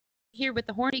here with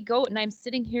the Horny Goat, and I'm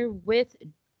sitting here with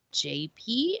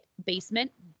JP,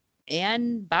 Basement,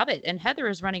 and Bobbitt, and Heather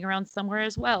is running around somewhere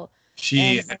as well.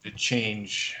 She had to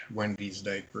change Wendy's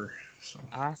diaper. So.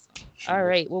 Awesome. All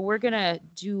right. Well, we're going to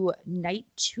do night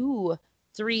 2,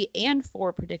 3, and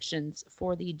 4 predictions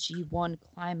for the G1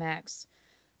 Climax.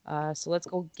 So let's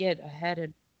go get ahead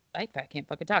and I can't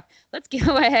fucking talk. Let's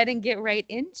go ahead and get right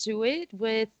into it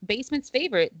with Basement's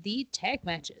favorite, the tag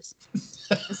matches.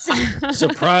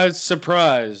 Surprise,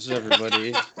 surprise,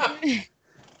 everybody.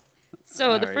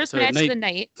 So the first match of the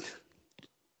night.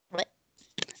 What?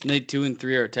 Night 2 and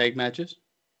 3 are tag matches?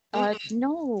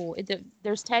 No.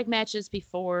 There's tag matches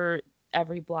before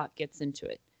every block gets into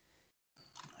it.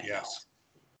 Yes.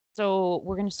 So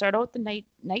we're going to start out the night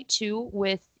 2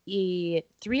 with a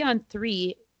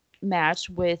 3-on-3 match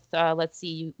with, let's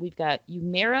see, we've got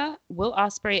Yumera, Will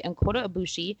Ospreay, and Kota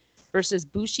Ibushi versus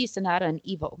Bushi, Sanada, and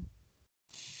Evo.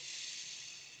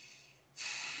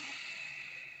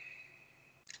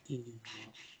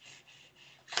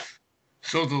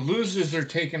 So the losers are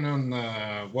taking on the,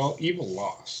 Evo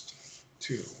lost,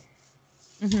 too.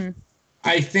 Mm-hmm.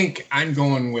 I think I'm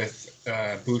going with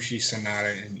Bushi,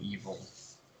 Sanada, and Evo.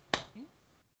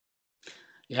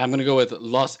 Yeah, I'm going to go with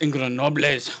Los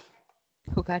Ingobernables.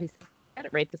 Oh, God, he's got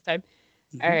it right this time.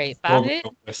 All right,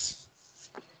 Bobbitt.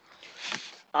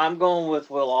 I'm going with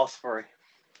Will Ospreay.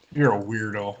 You're a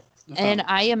weirdo. And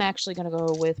I am actually going to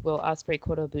go with Will Ospreay,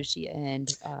 Kota Ibushi, and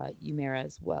Yumera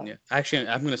as well. Yeah, actually,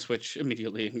 I'm going to switch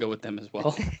immediately and go with them as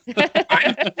well.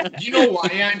 You know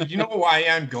why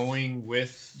I'm going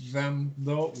with them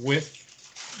though?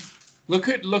 Look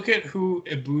at who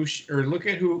Ibushi or look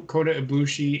at who Kota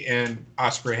Ibushi and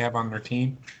Ospreay have on their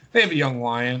team. They have a young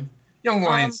lion. Young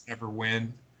lions never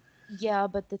win. Yeah,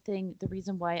 but the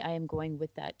reason why I am going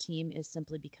with that team is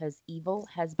simply because Evil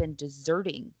has been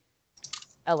deserting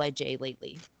LIJ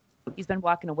lately. He's been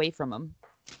walking away from him.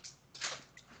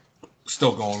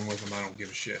 Still going with him. I don't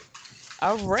give a shit.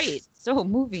 All right. So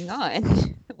moving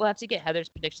on. We'll have to get Heather's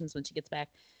predictions when she gets back.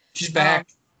 She's back.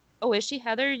 Oh, is she?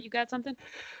 Heather, you got something?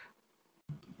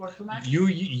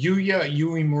 Yuya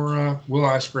Uemura, Will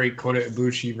Ospreay, Kota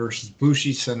Ibushi versus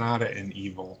Bushi, Sanada, and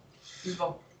Evil.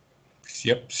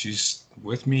 Yep, she's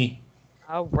with me.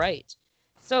 All right.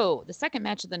 So the second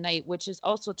match of the night, which is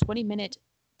also a 20-minute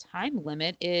time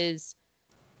limit, is,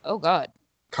 oh God.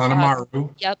 Kanemaru.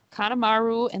 Yep,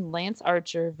 Kanemaru and Lance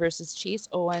Archer versus Chase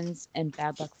Owens and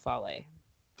Bad Luck Fale.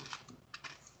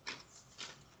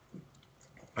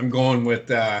 I'm going with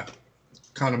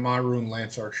Kanemaru and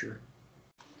Lance Archer.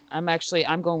 I'm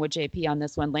going with JP on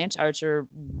this one. Lance Archer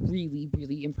really,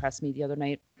 really impressed me the other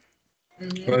night.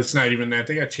 Mm-hmm. Well, it's not even that.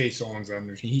 They got Chase Owens on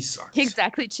there. He sucks.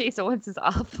 Exactly. Chase Owens is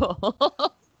awful.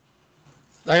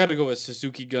 I got to go with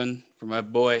Suzuki Gun for my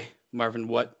boy, Marvin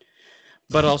Watt.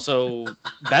 But also,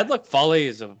 Bad Luck Fale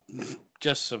is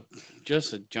just a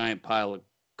giant pile of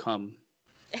cum.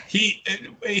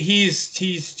 He's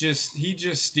just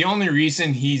the only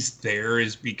reason he's there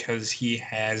is because he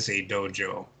has a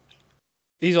dojo.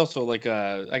 He's also like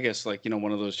I guess like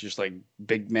one of those just like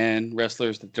big man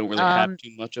wrestlers that don't really have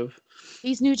too much of.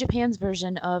 He's New Japan's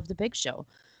version of the Big Show.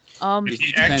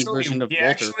 He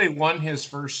actually won his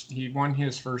first. He won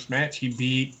his first match. He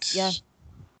beat. Yeah.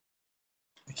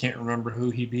 I can't remember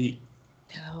who he beat.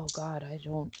 Oh God, I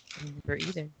don't remember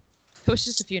either. It was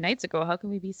just a few nights ago. How can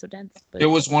we be so dense? But... It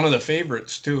was one of the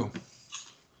favorites too.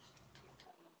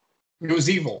 It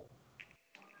was Evil.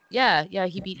 Yeah,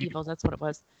 he beat Evil. That's what it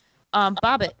was.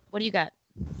 Bobbitt, what do you got?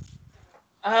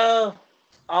 I'll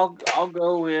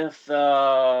go with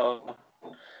that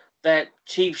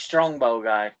Chief Strongbow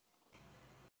guy.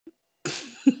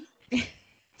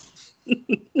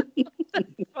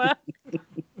 What?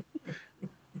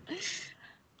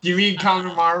 You mean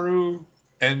Kanemaru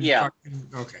and yeah?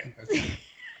 Okay.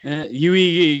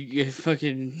 Yui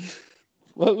fucking.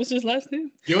 What was his last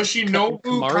name? Yoshinobu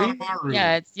Kanemaru.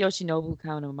 Yeah, it's Yoshinobu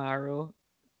Kanemaru.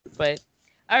 But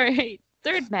all right,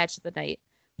 third match of the night.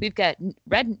 We've got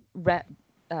Red.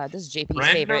 This is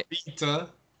JP's favorite. Narita.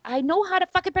 I know how to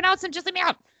fucking pronounce him. Just let me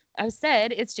out. I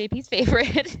said it's JP's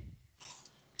favorite.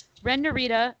 Ren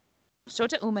Narita,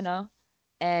 Shota Umino,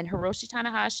 and Hiroshi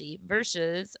Tanahashi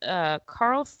versus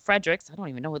Carl Fredericks. I don't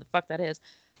even know who the fuck that is.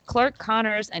 Clark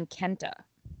Connors and Kenta.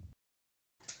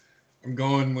 I'm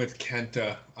going with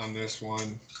Kenta on this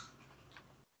one.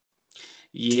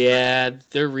 Yeah,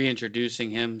 they're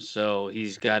reintroducing him, so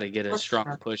he's got to get a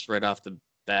strong push right off the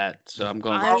bat. So I'm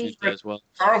going with Kenta as well.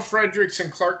 Carl Fredericks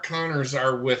and Clark Connors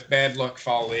are with Bad Luck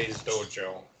Fale's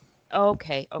dojo.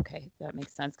 Okay, that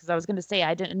makes sense. Because I was going to say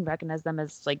I didn't recognize them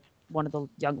as like one of the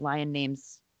young lion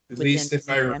names At within least if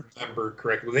I New Japan. remember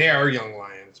correctly. They are young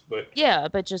lions, but Yeah,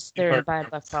 but just if they're I in Bad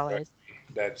remember Luck Fale. correctly,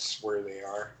 that's where they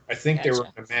are. I think they were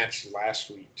Gotcha. in a match last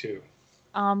week too.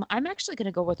 I'm actually going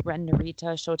to go with Ren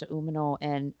Narita, Shota Umino,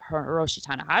 and Hiroshi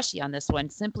Tanahashi on this one,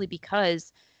 simply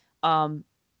because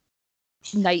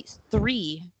night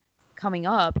 3 coming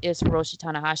up is Hiroshi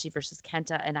Tanahashi versus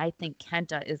Kenta, and I think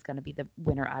Kenta is going to be the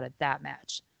winner out of that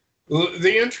match. Well,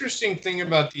 the interesting thing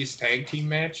about these tag team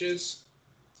matches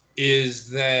is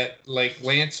that like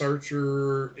Lance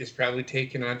Archer is probably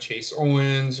taking on Chase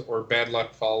Owens or Bad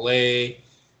Luck Fale.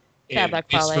 Bad Luck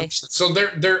Fale. So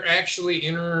they're actually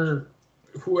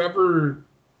whoever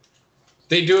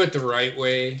they do it the right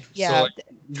way. Yeah. So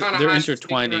like, they're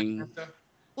intertwining.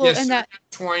 Well, yes, and they're that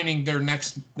intertwining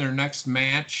their next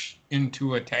match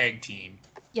into a tag team.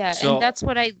 yeah, So- and that's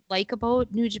what I like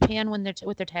about New Japan when they're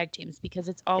with their tag teams, because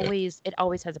it always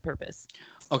has a purpose.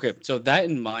 Okay, so that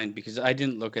in mind, because I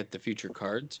didn't look at the future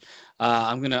cards,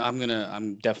 I'm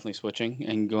definitely switching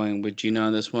and going with Gina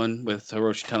on this one with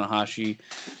Hiroshi Tanahashi,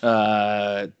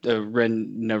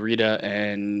 Ren Narita,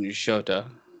 and Shota.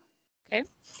 Okay,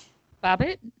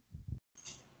 Bobbitt.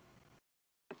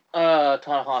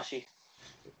 Tanahashi.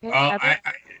 Okay, I,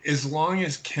 as long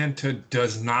as Kenta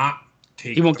does not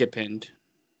take, He won't get pinned.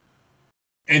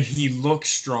 and he looks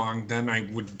strong, then I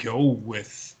would go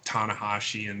with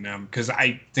Tanahashi and them because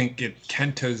I think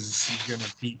Kenta's gonna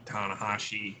beat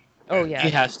Tanahashi. Oh yeah, He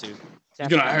has to. He's gonna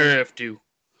definitely. have to.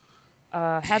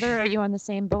 Heather, are you on the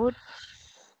same boat?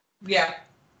 Yeah.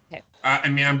 Okay. I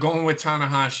mean, I'm going with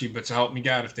Tanahashi, but to help me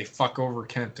God, if they fuck over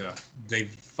Kenta, they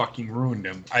fucking ruined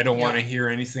him. I don't want to hear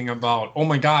anything about, oh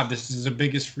my God, this is the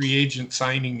biggest free agent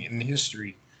signing in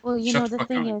history. Well, you Shut know, the the fuck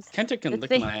thing up. is, Kenta can the lick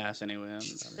thing- my ass anyway.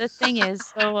 the thing is,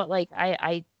 so like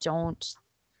I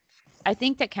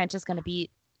think that Kenta's gonna beat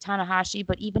Tanahashi,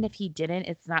 but even if he didn't,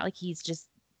 it's not like he's just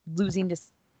losing to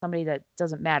somebody that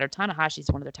doesn't matter. Tanahashi's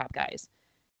one of their top guys.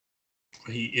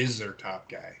 He is their top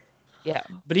guy. Yeah.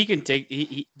 But he can take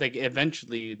he like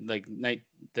eventually like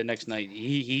the next night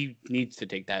he needs to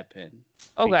take that pin.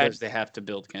 Oh god. Because they have to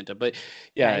build Kenta. But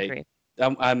yeah, I agree.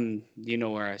 I'm you know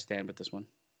where I stand with this one.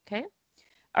 Okay.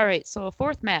 All right, so a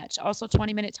fourth match, also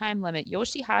 20-minute time limit.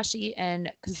 Yoshihashi and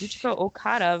Kazuchika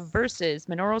Okada versus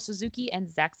Minoru Suzuki and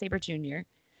Zack Sabre Jr. I don't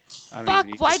even Fuck,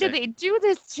 need to why say- do they do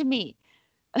this to me?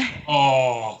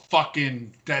 Oh,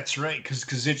 fucking, that's right, because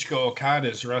Kazuchika Okada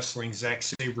is wrestling Zack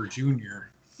Sabre Jr.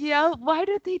 Yeah, why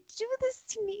do they do this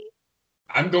to me?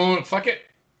 I'm going, fuck it.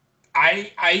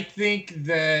 I think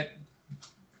that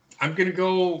I'm going to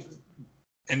go,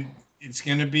 and it's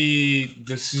going to be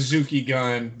the Suzuki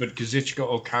gun, but Kazuchika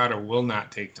Okada will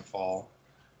not take the fall.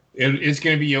 It's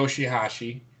going to be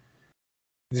Yoshihashi.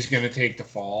 He's going to take the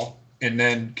fall. And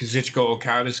then Kazuchika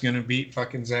Okada is going to beat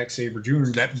fucking Zack Sabre Jr.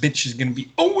 That bitch is going to be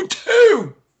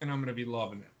 0-2! And I'm going to be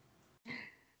loving it.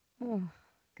 Oh,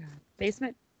 God.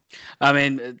 Basement? I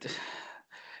mean,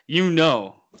 you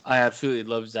know, I absolutely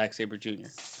love Zack Sabre Jr.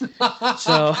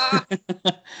 So,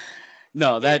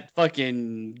 no, that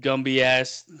fucking Gumby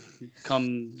ass,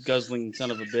 cum guzzling son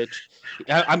of a bitch.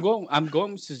 I'm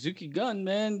going with Suzuki Gun,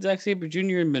 man. Zack Sabre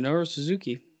Jr. and Minoru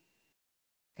Suzuki.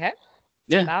 Okay.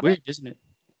 Yeah, Bobbitt? weird, isn't it?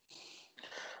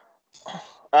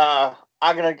 I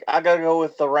gotta go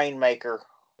with the Rainmaker.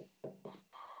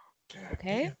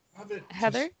 Okay. Love it.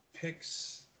 Heather? Just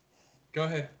picks. Go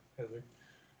ahead, Heather.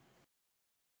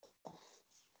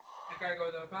 I gotta go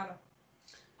with Okada.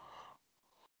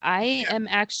 I am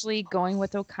actually going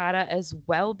with Okada as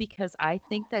well because I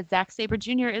think that Zack Sabre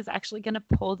Jr. is actually going to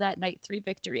pull that Night 3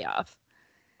 victory off.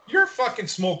 You're fucking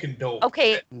smoking dope.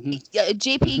 Okay, Mhm.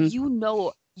 JP,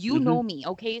 Mhm. you know me,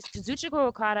 okay? Kazuchika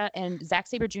Okada and Zack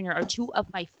Sabre Jr. are two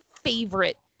of my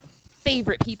favorite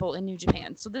people in New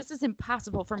Japan. So this is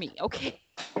impossible for me, okay?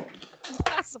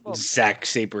 Impossible. Zack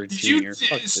Sabre Did Jr. you,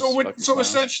 Fuck this so fucking clown.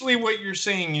 essentially what you're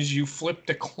saying is you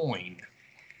flipped a coin.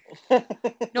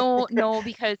 No,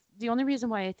 because the only reason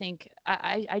why I think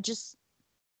I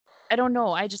don't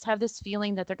know. I just have this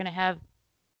feeling that they're gonna have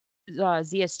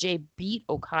ZSJ beat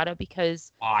Okada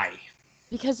because Why?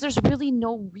 there's really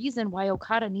no reason why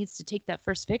Okada needs to take that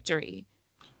first victory.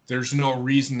 There's no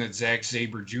reason that Zack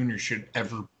Sabre Jr. should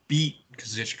ever beat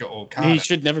Kazuchika Okada. He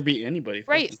should never beat anybody.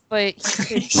 Right, but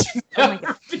he could. Oh my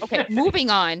God. Okay, moving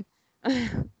on.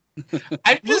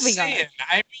 I'm just moving on. saying.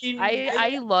 I mean,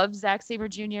 I love Zack Sabre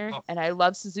Jr. and I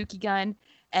love Suzuki Gun,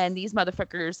 and these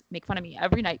motherfuckers make fun of me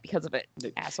every night because of it.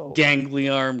 Asshole.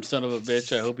 Gangly armed son of a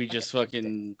bitch. I hope he just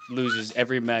fucking loses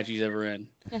every match he's ever in.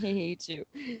 I hate you.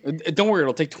 Don't worry,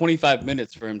 it'll take 25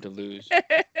 minutes for him to lose.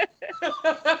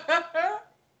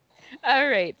 All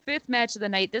right, fifth match of the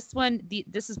night. This one,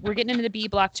 we're getting into the B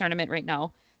block tournament right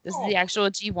now. This is the actual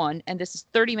G1, and this is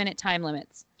 30-minute time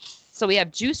limits. So we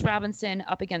have Juice Robinson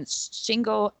up against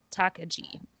Shingo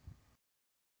Takagi.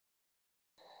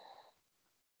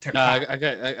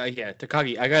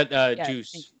 Takagi. I got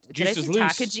Juice. Did I Juice say is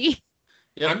loose. Takagi?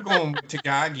 Yep. I'm going with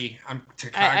Takagi.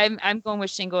 I'm going with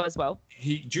Shingo as well.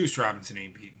 Juice Robinson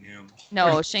ain't beating him.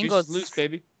 No, Shingo's loose,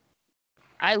 baby.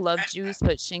 I love Juice,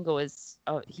 but Shingo is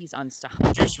he's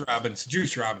unstoppable.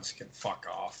 Juice Robinson can fuck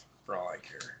off for all I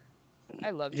care.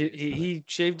 I love Juice. He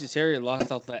shaved his hair and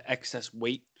lost all that excess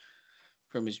weight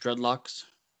from his dreadlocks.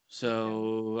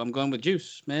 So I'm going with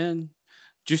Juice, man.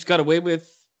 Juice got away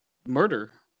with murder,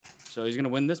 so he's gonna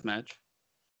win this match.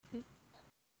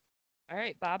 All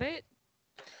right, Bobbitt.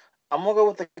 I'm gonna go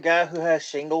with the guy who has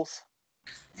shingles.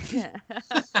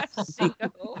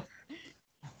 Shingo.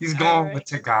 He's going with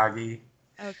Takagi.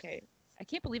 Okay. I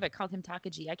can't believe I called him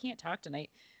Takagi. I can't talk tonight.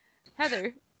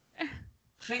 Heather.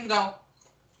 Shingo.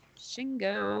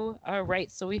 All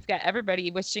right. So we've got everybody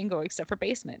with Shingo except for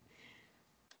Basement.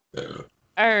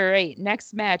 All right.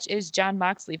 Next match is Jon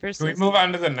Moxley versus. Can we move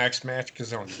on to the next match?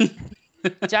 Because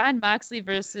Jon Moxley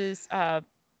versus Tai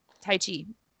Chi.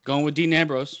 Going with Dean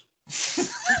Ambrose.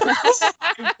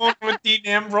 I'm going with Dean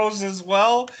Ambrose as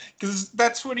well, because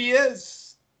that's what he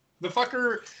is. The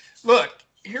fucker. Look,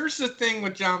 here's the thing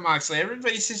with Jon Moxley.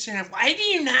 Everybody sits there and, why do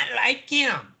you not like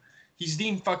him? He's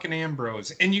Dean fucking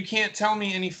Ambrose, and you can't tell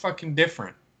me any fucking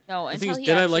different. No, until he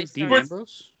did I like Dean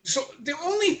Ambrose? So the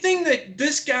only thing that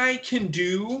this guy can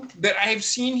do that I've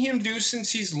seen him do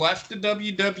since he's left the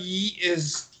WWE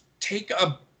is take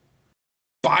a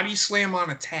body slam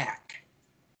on attack.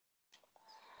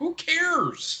 Who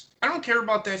cares? I don't care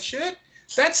about that shit.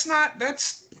 I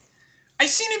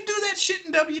seen him do that shit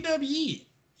in WWE.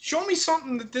 Show me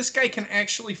something that this guy can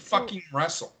actually fucking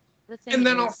wrestle. And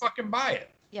then I'll fucking buy it.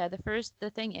 Yeah,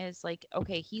 the thing is, like,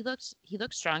 okay, he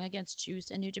looked strong against Juice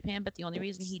in New Japan, but the only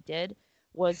reason he did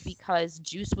was because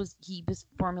Juice was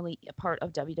formerly a part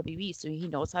of WWE, so he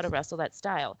knows how to wrestle that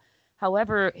style.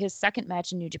 However, his second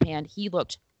match in New Japan, he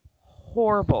looked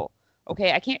horrible.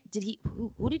 Okay,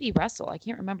 who did he wrestle? I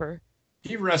can't remember.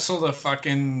 He wrestled a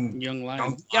fucking Young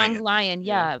Lion. Young Lion,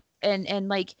 yeah. And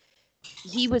like,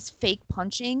 he was fake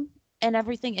punching and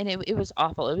everything, and it was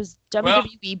awful. It was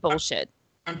WWE bullshit.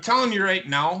 I'm telling you right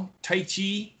now, Tai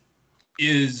Chi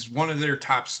is one of their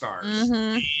top stars. Mm-hmm.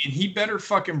 And he better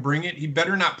fucking bring it. He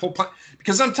better not pull punch.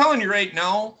 Because I'm telling you right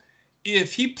now,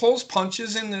 if he pulls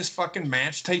punches in this fucking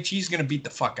match, Tai Chi's going to beat the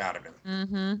fuck out of him.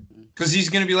 Mm-hmm. Because he's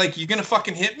going to be like, you going to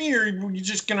fucking hit me, or you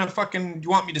just going to fucking,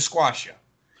 you want me to squash you?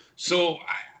 So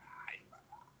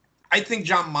I think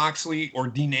Jon Moxley or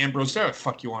Dean Ambrose, whatever the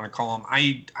fuck you want to call him,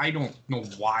 I don't know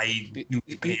why New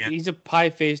Japan. He's a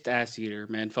pie-faced ass eater,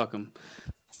 man. Fuck him.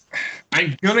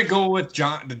 I'm gonna go with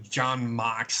Jon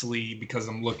Moxley because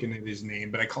I'm looking at his name,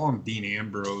 but I call him Dean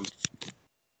Ambrose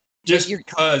just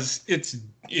because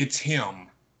it's him.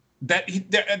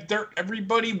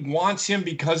 Everybody wants him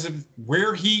because of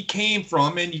where he came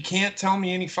from, and you can't tell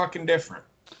me any fucking different.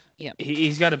 Yeah,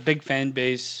 he's got a big fan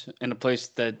base and a place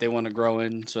that they want to grow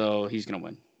in, so he's gonna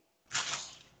win.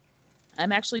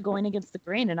 I'm actually going against the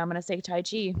grain, and I'm gonna say Tai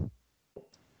Chi.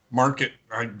 Mark it.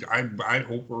 I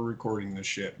hope we're recording this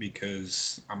shit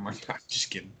because I'm just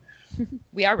kidding.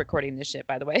 We are recording this shit,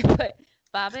 by the way. But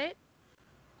Bobbitt?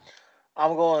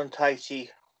 I'm going Tai Chi.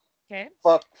 Okay.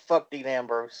 Fuck Dean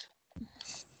Ambrose.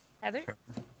 Heather?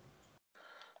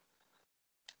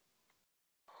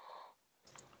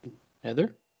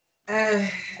 Heather?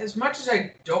 As much as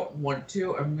I don't want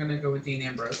to, I'm gonna go with Dean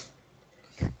Ambrose.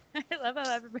 I love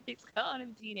how everybody's calling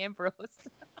him Dean Ambrose.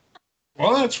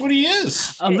 Well, that's what he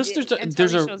is. Unless there's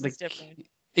a like, different.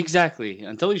 Exactly.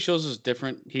 Until he shows us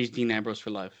different, he's Dean Ambrose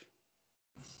for life.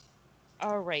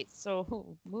 All right.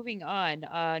 So moving on.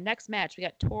 Next match, we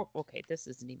got Okay, this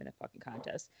isn't even a fucking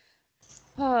contest.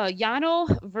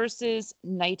 Yano versus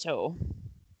Naito.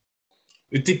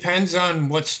 It depends on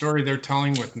what story they're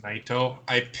telling with Naito.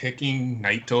 I'm picking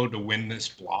Naito to win this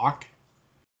block.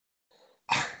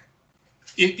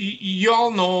 You all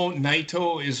know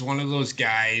Naito is one of those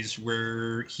guys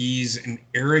where he's an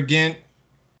arrogant,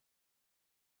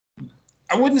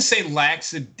 I wouldn't say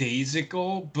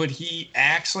lackadaisical, but he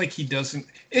acts like he doesn't.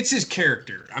 It's his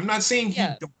character. I'm not saying he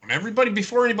don't. Everybody,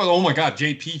 before anybody, oh my God,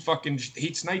 JP fucking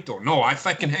hates Naito. No, I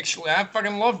fucking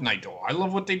love Naito. I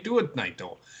love what they do with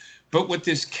Naito. But with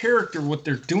this character, what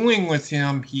they're doing with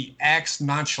him, he acts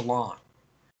nonchalant.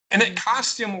 And it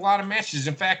cost him a lot of matches.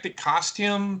 In fact, it cost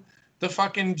him the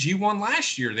fucking G1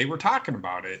 last year. They were talking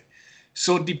about it.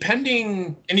 So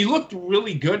and he looked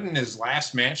really good in his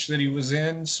last match that he was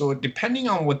in. So depending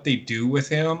on what they do with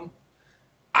him,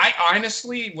 I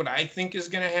honestly, what I think is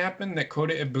going to happen, that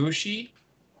Kota Ibushi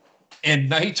and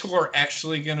Naito are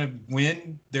actually going to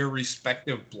win their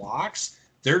respective blocks.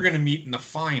 They're going to meet in the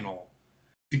final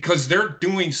because they're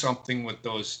doing something with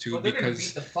those two. Well, they're going to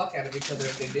because beat the fuck out of each other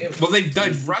if they do. well,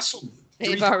 they've wrestled.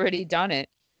 They've already done it.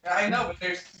 I know, but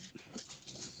there's...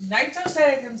 Naito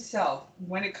said it himself.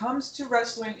 When it comes to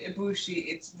wrestling Ibushi,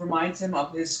 it reminds him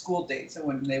of his school days and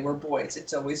when they were boys.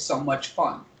 It's always so much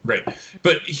fun. Right.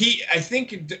 But I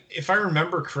think, if I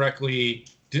remember correctly,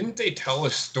 didn't they tell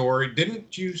a story?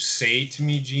 Didn't you say to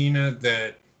me, Gina,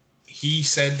 that he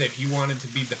said that he wanted to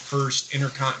be the first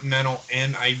Intercontinental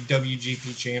and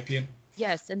IWGP champion?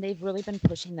 Yes, and they've really been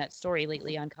pushing that story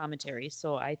lately on commentary,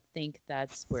 so I think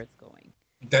that's where it's going.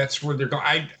 That's where they're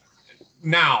going.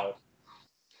 Now,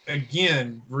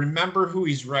 again, remember who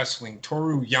he's wrestling.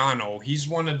 Toru Yano. He's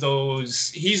one of those.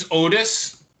 He's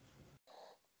Otis.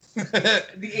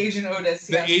 The Asian Otis.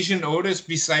 The Asian Otis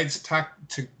besides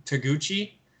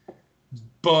Taguchi.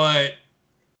 But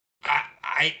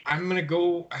I'm gonna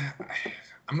go.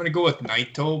 I'm gonna go with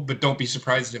Naito, but don't be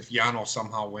surprised if Yano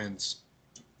somehow wins.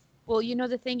 Well,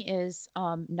 the thing is,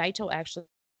 Naito actually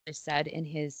said in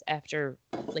his after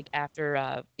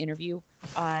interview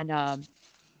on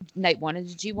night 1 of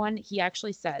the G1, he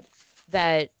actually said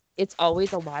that it's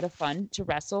always a lot of fun to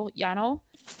wrestle Yano,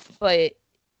 but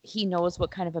he knows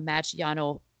what kind of a match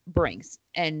Yano brings,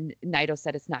 and Naito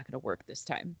said it's not going to work this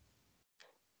time.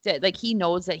 That, like, he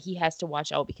knows that he has to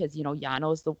watch out because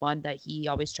Yano's the one that he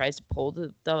always tries to pull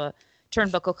the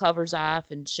turnbuckle covers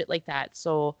off and shit like that.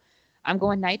 So I'm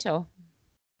going Naito.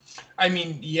 I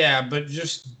mean, yeah, but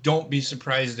just don't be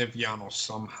surprised if Yano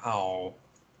somehow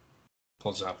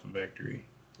pulls off a victory.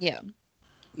 Yeah.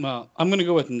 Well, I'm gonna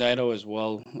go with Naito as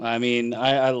well. I mean,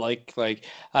 I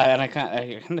I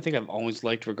kind of think I've always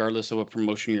liked, regardless of what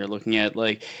promotion you're looking at.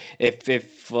 Like, if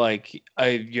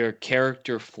your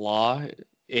character flaw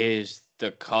is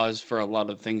the cause for a lot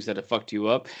of things that have fucked you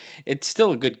up, it's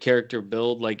still a good character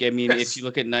build. Like, I mean, if you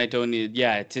look at Naito, and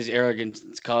it's his arrogance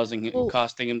that's costing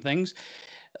him things.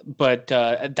 But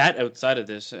that outside of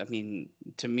this, I mean,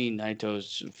 to me,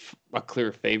 Naito's a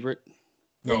clear favorite.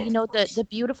 Well, the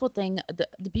beautiful thing,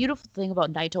 the beautiful thing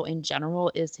about Naito in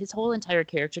general is his whole entire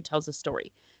character tells a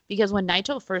story. Because when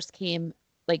Naito first came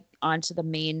onto the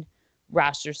main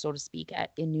roster, so to speak,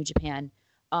 in New Japan,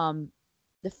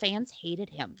 the fans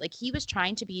hated him. Like, he was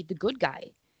trying to be the good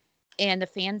guy, and the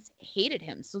fans hated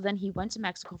him. So then he went to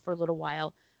Mexico for a little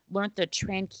while, learned the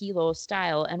tranquilo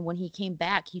style, and when he came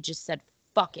back, he just said,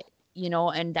 "Fuck it,"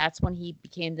 and that's when he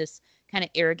became this kind of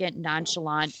arrogant,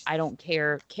 nonchalant, I don't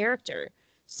care character.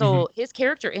 So his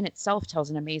character in itself tells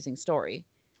an amazing story.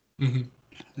 I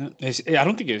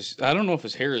don't know if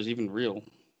his hair is even real.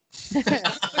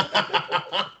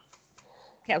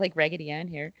 Got like Raggedy Ann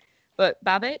here. But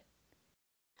Bobbitt?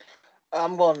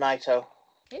 I'm going Naito.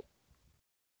 Okay.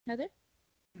 Heather?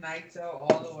 Naito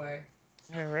all the way.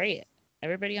 All right.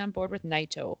 Everybody on board with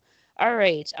Naito. All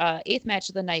right. 8th match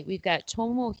of the night. We've got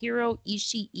Tomohiro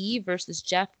Ishii versus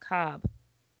Jeff Cobb.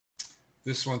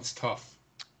 This one's tough.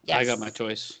 Yes. I got my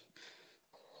choice.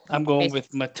 I'm going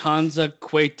with Matanza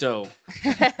Cueto.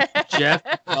 Jeff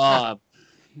Cobb.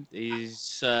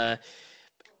 He's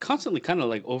constantly kind of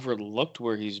like overlooked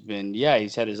where he's been. Yeah,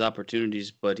 he's had his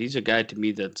opportunities, but he's a guy to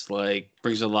me that's like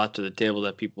brings a lot to the table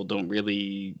that people don't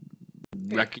really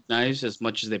recognize as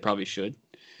much as they probably should.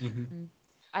 Mm-hmm.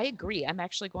 I agree. I'm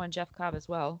actually going Jeff Cobb as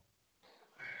well.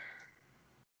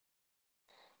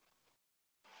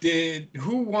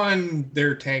 Who won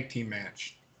their tag team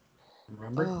match?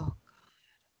 Remember? Oh,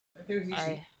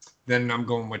 Then I'm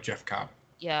going with Jeff Cobb.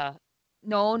 Yeah.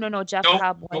 No. Jeff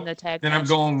Cobb won the tag Then match. I'm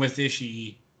going with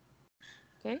Ishii.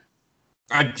 Okay.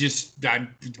 I'm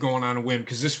going on a whim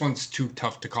because this one's too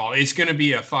tough to call. It's going to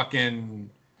be a fucking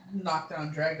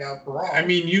knockdown, drag out brawl. I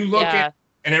mean, you look at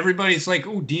and everybody's like,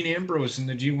 "Oh, Dean Ambrose in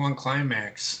the G1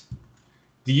 Climax."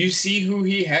 Do you see who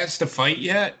he has to fight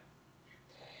yet?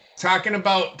 Talking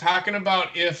about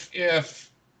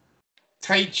if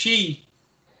Tai Chi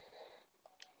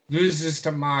loses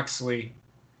to Moxley,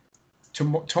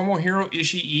 Tomohiro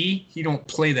Ishii, he don't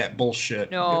play that bullshit.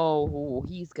 No,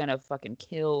 he's gonna fucking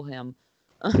kill him.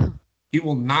 He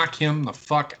will knock him the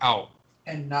fuck out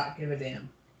and not give a damn.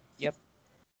 Yep.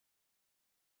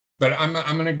 But I'm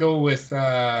gonna go with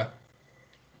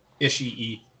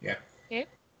Ishii. Yeah. Okay.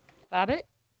 Bobbitt?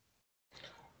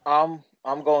 I'm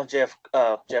going Jeff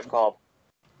Cobb.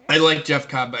 I like Jeff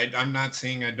Cobb. I'm not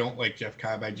saying I don't like Jeff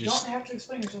Cobb. You don't have to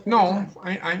explain yourself. No,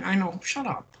 I know. Shut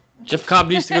up. Jeff Cobb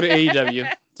needs to go to AEW.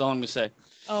 That's all I'm gonna say.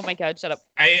 Oh my God! Shut up.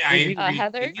 I agree.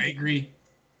 Heather? I agree.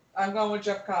 I'm going with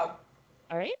Jeff Cobb.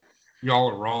 All right. Y'all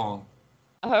are wrong.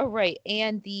 All right,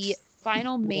 and the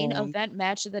final main event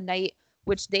match of the night,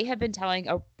 which they have been telling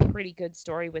a pretty good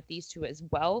story with these two as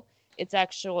well. It's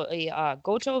actually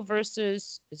Goto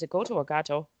versus, is it Goto or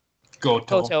Gato?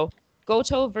 Goto.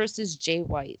 Goto versus Jay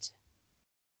White.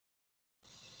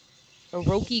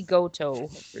 Hiroki Goto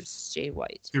versus Jay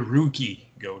White. Hiroki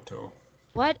Goto.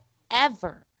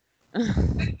 Whatever.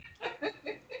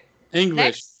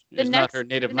 English is not her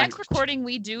native the language. next recording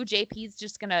we do, JP's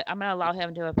just gonna. I'm gonna allow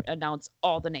him to announce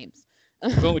all the names.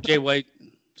 I'm going with Jay White.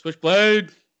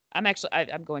 Switchblade. I'm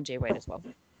going Jay White as well.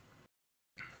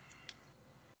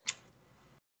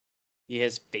 He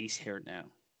has face hair now.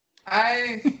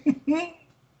 I'm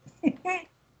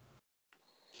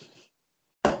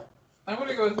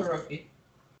gonna go with Hiroki.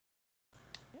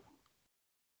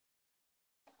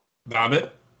 Bobbitt.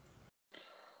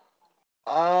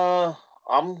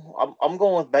 I'm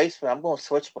going with Basement. I'm going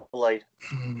Switchblade.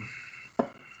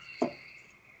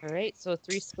 All right, so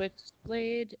 3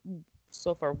 Switchblade.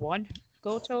 So for 1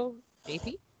 Goto,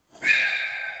 JP.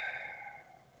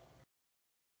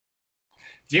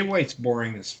 Jay White's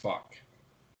boring as fuck.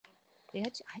 Yeah,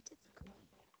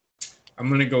 I'm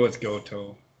gonna go with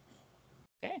Goto.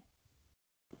 Okay.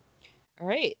 All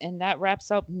right, and that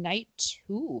wraps up night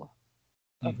 2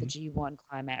 of the G1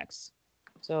 Climax.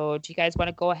 So, do you guys want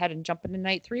to go ahead and jump into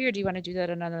night 3, or do you want to do that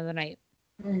another night?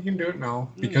 You can do it now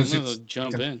because it's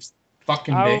jump in.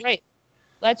 Fucking all day. Right,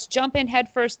 let's jump in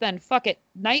head first. Then, fuck it.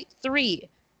 Night 3,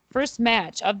 first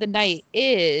match of the night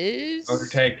is Another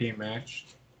tag team match.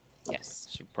 Yes.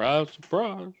 Surprise,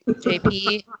 surprise.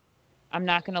 JP, I'm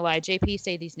not gonna lie. JP,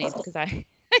 say these names because I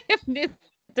have missed.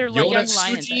 They're like Yoda young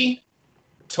lions. Tsuji,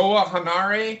 Toa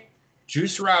Hanare,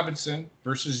 Juice Robinson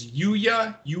versus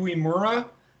Yuya Uemura.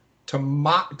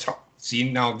 See,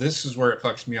 now this is where it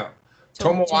fucks me up.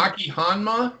 Tomoaki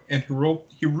Hanma and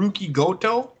Hiroki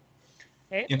Goto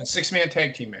in a 6-man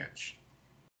tag team match.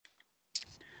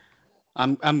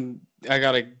 I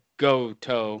gotta go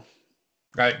toe.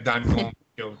 I'm going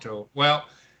Goto. Well,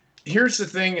 here's the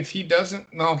thing: if he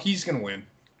doesn't, no, he's gonna win.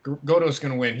 Goto's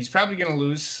gonna win. He's probably gonna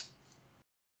lose.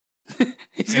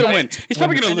 He's gonna win. He's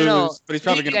probably gonna lose, but he's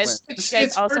probably gonna win.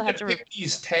 It's also have to pick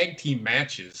these tag team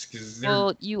matches because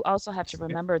well, you also have to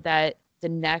remember that the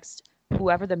next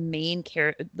whoever the main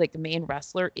the main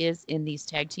wrestler is in these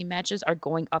tag team matches are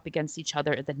going up against each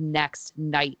other the next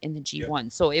night in the G1.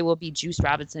 Yep. So it will be Juice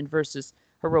Robinson versus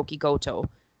Hiroki Goto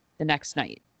the next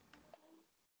night.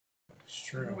 It's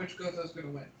true. Which Goto's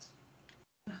gonna win?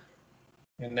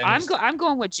 And then I'm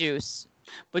going with Juice.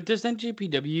 But does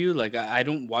NJPW, like, I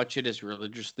don't watch it as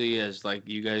religiously as like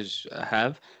you guys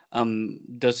have.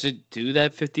 Does it do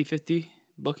that 50-50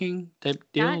 booking type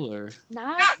deal or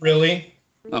not really?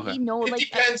 Okay. No, it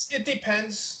depends. It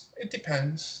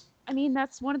depends. I mean,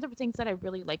 that's one of the things that I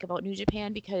really like about New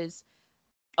Japan because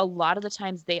a lot of the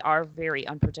times they are very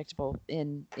unpredictable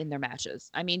in their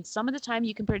matches. I mean, some of the time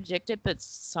you can predict it, but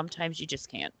sometimes you just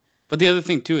can't. But the other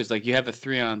thing too is like you have a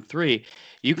 3-on-3,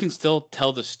 you can still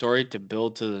tell the story to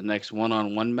build to the next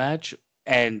 1-on-1 match,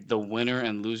 and the winner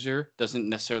and loser doesn't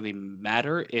necessarily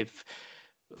matter if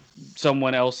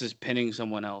someone else is pinning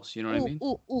someone else. You know what I mean?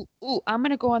 Ooh! I'm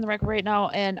gonna go on the record right now,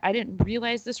 and I didn't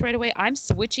realize this right away. I'm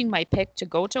switching my pick to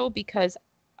Goto because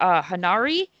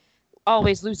Hanare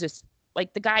always loses.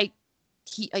 Like the guy,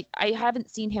 I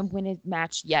haven't seen him win a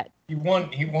match yet. He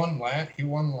won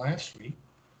last week.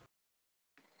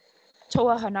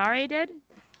 Toa Hanare did?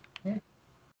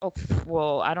 Oh,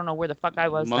 well, I don't know where the fuck I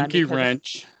was. Monkey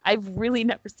Wrench. I've really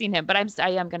never seen him, but I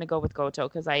am going to go with Goto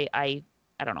because I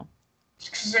don't know. It's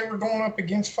because they were going up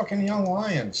against fucking Young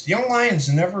Lions. The Young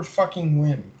Lions never fucking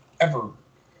win. Ever.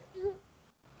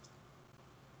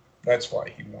 That's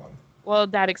why he won. Well,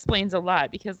 that explains a lot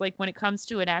because, like, when it comes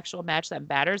to an actual match that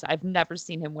matters, I've never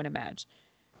seen him win a match.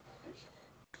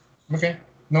 Okay.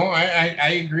 No,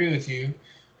 I agree with you.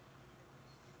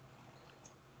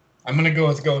 I'm going to go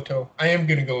with Goto. I am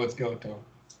going to go with Goto.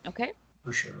 Okay.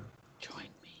 For sure. Join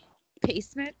me.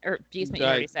 Basement? You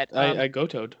already said. I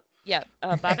Gotoed. Yeah.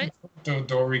 Bobbitt?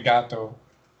 Dorigato.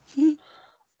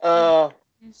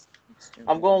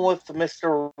 I'm going with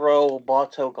Mr.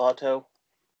 Roboto Gato.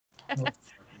 All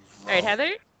right,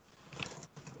 Heather?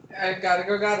 I gotta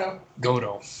go Gato.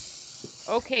 Goto.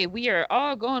 Okay, we are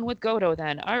all going with Goto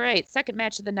then. All right, second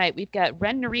match of the night. We've got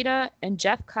Ren Narita and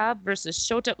Jeff Cobb versus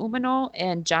Shota Umino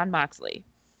and Jon Moxley.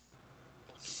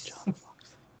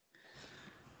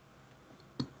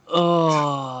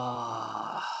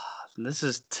 Oh, this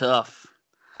is tough.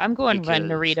 I'm going Ren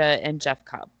Narita and Jeff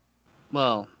Cobb.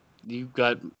 Well, you've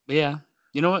got You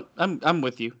know what? I'm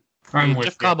with you. I'm with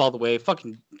Jeff Cobb all the way. Fuck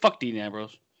Dean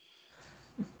Ambrose.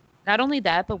 Not only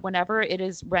that, but whenever it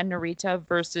is Ren Narita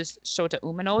versus Shota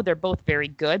Umino, they're both very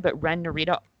good, but Ren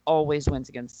Narita always wins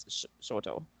against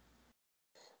Shota.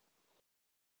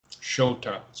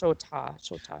 Shota.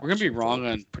 Shota. We're gonna be wrong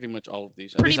on pretty much all of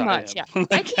these. At Pretty least much, I am. yeah.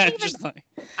 I Like, can't even. just like,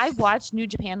 I watch New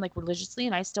Japan like religiously,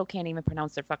 and I still can't even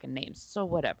pronounce their fucking names. So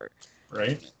whatever.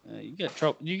 Right? you got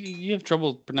trouble. You have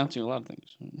trouble pronouncing a lot of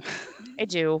things. I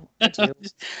do.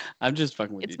 I'm just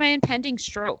fucking with It's you. my impending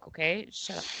stroke. Okay,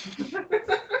 shut up.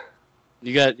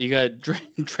 You got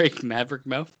Drake Maverick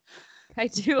mouth. I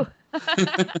do.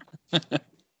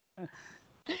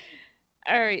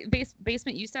 All right,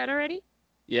 basement. You said already.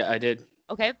 Yeah, I did.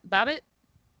 Okay, Bobbitt.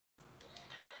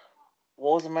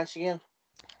 What was the match again?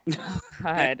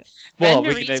 God. Well,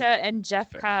 Ren we Narita could and Jeff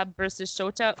Cobb versus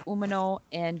Shota Umino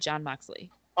and John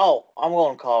Moxley. Oh, I'm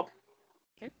going Cobb.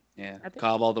 Yeah, I think-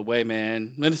 Cobb all the way,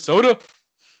 man. Minnesota.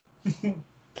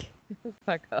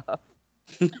 Fuck off.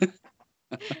 All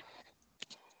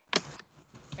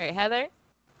right, Heather.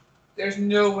 There's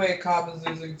no way Cobb is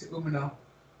losing to Umino.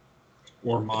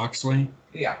 Or Moxley.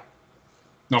 Yeah.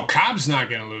 No, Cobb's not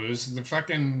going to lose. The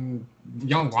fucking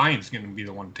Young Lion's going to be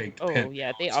the one to take the Oh pin.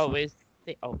 yeah, they always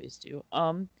do.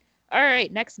 All right,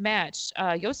 next match.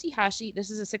 Yoshihashi. This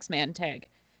is a 6-man tag.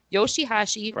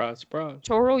 Yoshihashi, Surprise.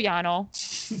 Toru Yano,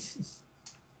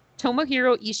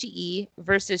 Tomohiro Ishii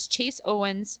versus Chase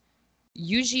Owens,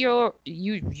 Yujiro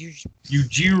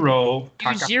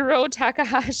Taka. Yujiro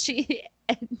Takahashi,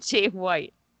 and Jay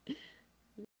White.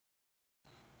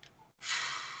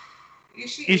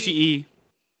 Ishii.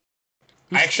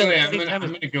 Actually, I'm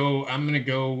gonna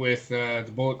go with the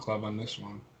Bullet Club on this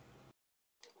one.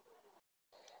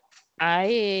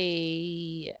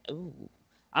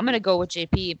 I'm gonna go with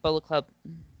JP Bullet Club.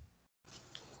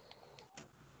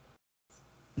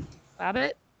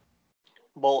 Bobbitt.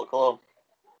 Bullet Club.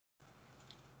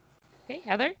 Okay,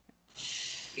 Heather.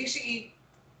 Ishii.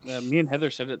 Me and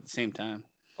Heather said it at the same time.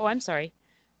 Oh, I'm sorry.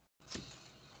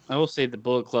 I will say the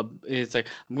Bullet Club. It's like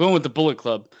I'm going with the Bullet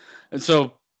Club, and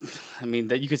so I mean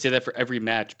that you could say that for every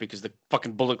match because the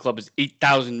fucking Bullet Club is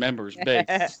 8,000 members big.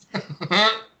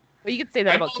 Well, you could say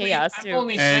that about Chaos too. I'm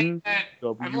only saying that.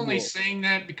 NWO. I'm only saying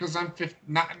that because I'm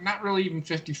not really even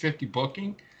 50-50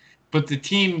 booking, but the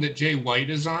team that Jay White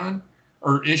is on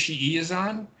or Ishii is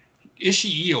on,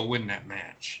 Ishii will win that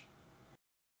match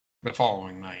the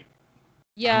following night.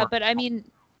 Yeah, but I mean,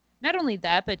 not only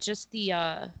that, but just the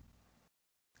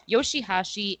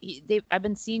Yoshihashi. I've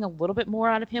been seeing a little bit more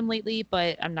out of him lately,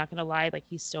 but I'm not gonna lie, like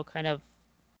he's still kind of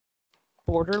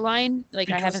borderline. Like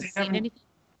Because I haven't they seen haven't- anything.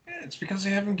 Yeah, it's because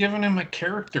they haven't given him a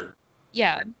character.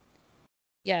 Yeah,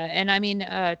 and I mean,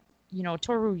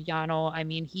 Toru Yano. I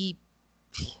mean,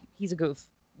 he's a goof.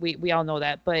 We all know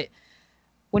that, but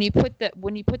when you put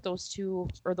those two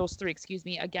or those three, excuse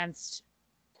me, against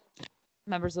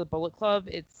members of the Bullet Club,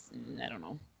 I don't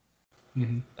know.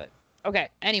 Mm-hmm. But okay.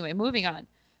 Anyway, moving on.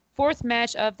 Fourth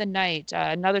match of the night,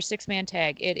 another 6-man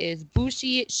tag. It is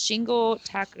Bushi Shingo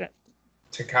Takagi.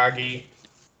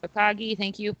 Takagi,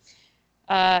 thank you,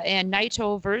 and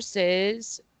Naito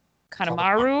versus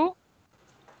Kanemaru,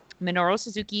 Minoru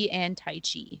Suzuki, and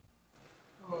Taichi.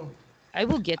 Oh. I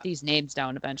will get these names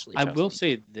down eventually. I trust will me.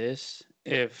 say this: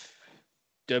 if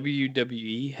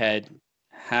WWE had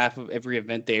half of every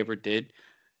event they ever did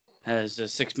as a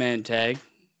 6-man tag,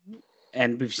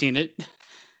 and we've seen it,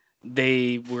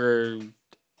 they were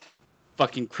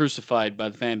fucking crucified by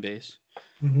the fan base.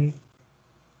 Mm-hmm.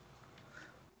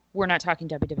 We're not talking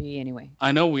WWE anyway.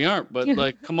 I know we aren't, but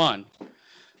like, come on,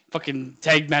 fucking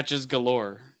tag matches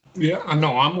galore. Yeah,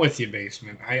 no, I'm with you,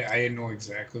 Basement. I know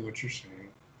exactly what you're saying.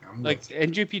 I'm Like with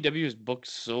you. NJPW is booked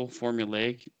so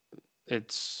formulaic,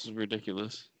 it's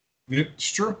ridiculous.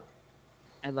 It's true.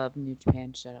 I love New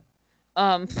Japan. Shut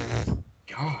up.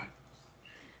 God.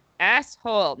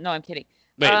 Asshole. No, I'm kidding.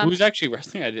 Wait, who's actually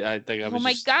wrestling? I think I was Oh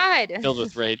my just god. filled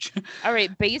with rage. All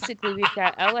right, basically we've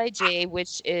got LIJ,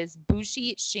 which is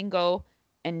Bushi, Shingo,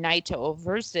 and Naito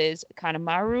versus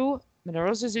Kanemaru,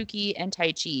 Minoru Suzuki, and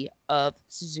Taichi of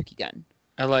Suzuki Gun.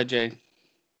 LIJ.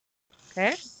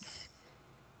 Okay.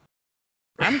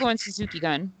 I'm going Suzuki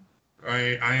Gun.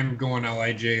 I am going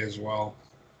LIJ as well.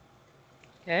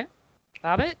 Okay.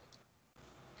 Bobbitt?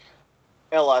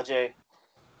 LIJ.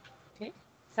 Okay.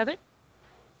 Heather?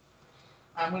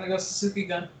 I'm gonna go Suzuki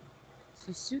Gun.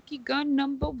 Suzuki Gun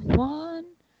number 1.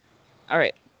 All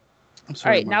right. I'm All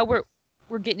sorry, right, Mark. now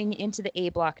we're getting into the A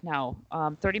block now.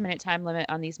 30-minute time limit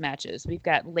on these matches. We've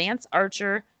got Lance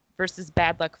Archer versus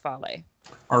Bad Luck Fale.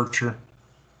 Archer.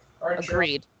 Archer.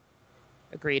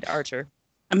 Agreed, Archer.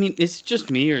 I mean, is it just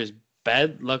me or is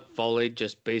Bad Luck Fale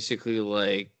just basically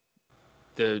like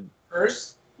the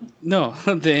First. No,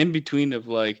 the in between of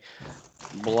like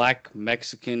black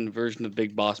Mexican version of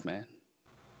Big Boss Man.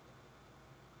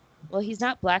 Well, he's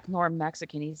not black nor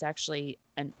Mexican. He's actually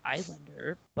an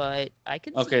islander, but I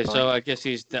can see Okay, going. so I guess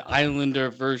he's the Islander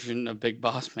version of Big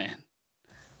Boss Man.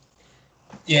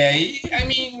 Yeah, I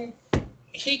mean,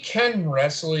 he can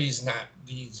wrestle. He's not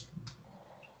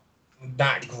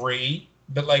great.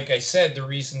 But like I said, the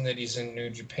reason that he's in New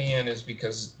Japan is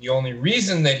because the only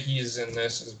reason that he is in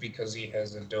this is because he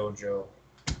has a dojo.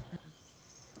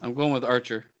 I'm going with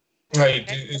Archer. Like,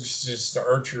 it's just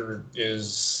Archer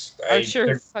is...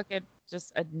 Archer fucking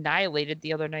just annihilated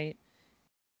the other night.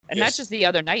 And not just the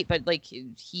other night, but like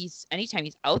anytime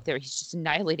he's out there, he's just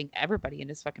annihilating everybody in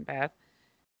his fucking path.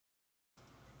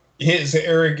 His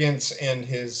arrogance and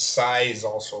his size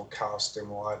also cost him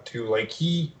a lot too. Like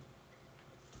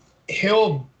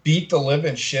he'll beat the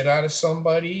living shit out of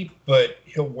somebody, but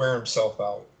he'll wear himself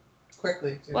out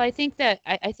quickly too. Well, I think that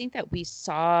we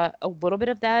saw a little bit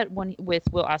of that with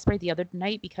Will Ospreay the other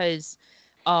night because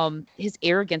his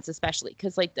arrogance, especially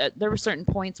because like there were certain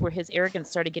points where his arrogance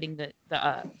started getting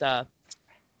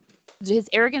his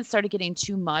arrogance started getting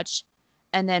too much,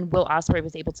 and then Will Ospreay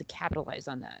was able to capitalize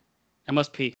on that. I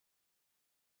must pee.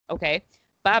 Okay,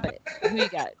 Bobbitt, who you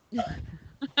got?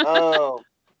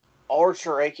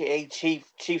 Archer, aka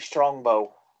Chief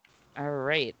Strongbow. All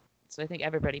right, so I think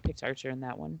everybody picked Archer in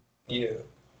that one. Yeah.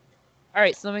 All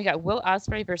right, so then we got Will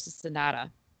Ospreay versus Sonata.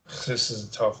 This is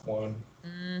a tough one.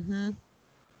 Mm-hmm.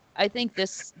 I think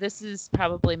this is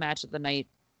probably match of the night.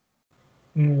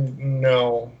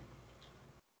 No.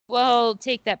 Well,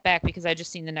 take that back because I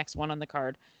just seen the next one on the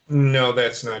card. No,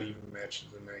 that's not even match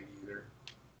of the night either.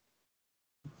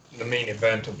 The main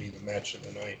event will be the match of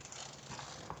the night.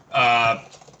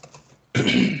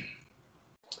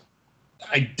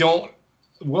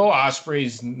 Will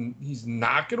Ospreay's he's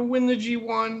not going to win the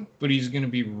G1, but he's going to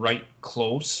be right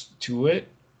close to it.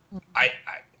 I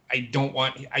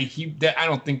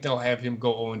don't think they'll have him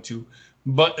go 0-2,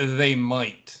 but they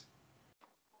might.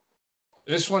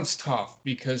 This one's tough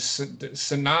because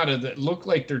Sonata, that look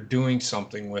like they're doing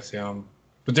something with him,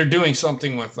 but they're doing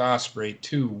something with Ospreay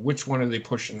too. Which one are they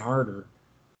pushing harder?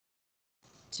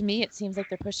 To me, it seems like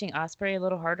they're pushing Ospreay a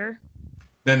little harder.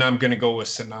 Then I'm going to go with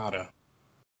Sonata.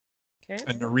 Okay.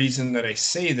 And the reason that I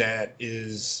say that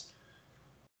is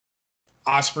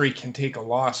Ospreay can take a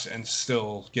loss and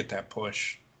still get that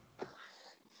push.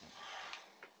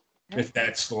 Okay. If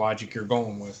that's the logic you're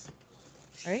going with.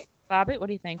 All right. Bobbitt, what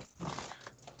do you think?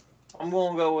 I'm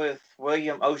going to go with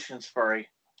William Oceansbury.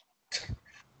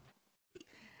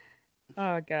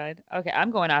 Oh, God. Okay,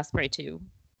 I'm going Ospreay too.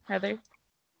 Heather?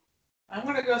 I'm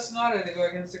going to go Sonata to go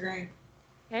against the grain.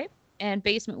 Okay. And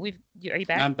Basement, are you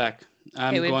back? I'm back.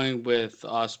 I'm going with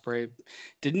Ospreay.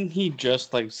 Didn't he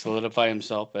just like solidify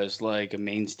himself as like a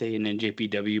mainstay in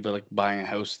NJPW by like buying a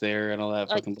house there and all that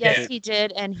fucking yes, bullshit? he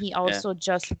did, and he also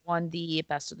just won the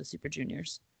Best of the Super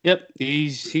Juniors. Yep,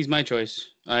 he's my choice.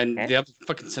 And the other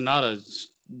fucking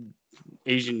Sonata's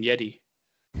Asian Yeti.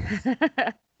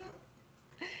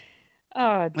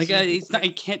 Oh, like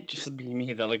it can't just be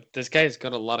me though. Like this guy's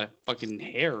got a lot of fucking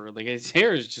hair. Like his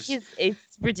hair is just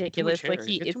it's ridiculous. Like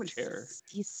too much hair.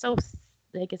 He's so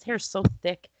like his hair's so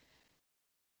thick.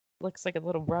 Looks like a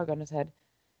little rug on his head.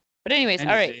 But anyways, and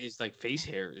all right. His like face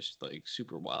hair is like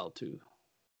super wild too.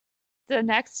 The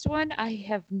next one, I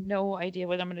have no idea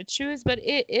what I'm going to choose, but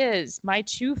it is my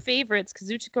two favorites,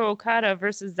 Kazuchika Okada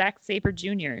versus Zack Sabre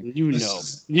Jr. You know.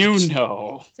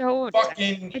 So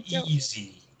fucking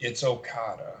easy. It's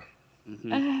Okada.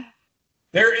 Mm-hmm.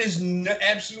 There is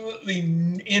absolutely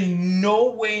in no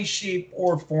way, shape,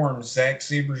 or form Zack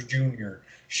Sabre Jr.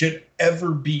 should ever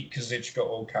beat Kazuchika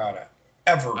Okada.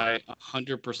 Ever. I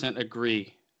 100%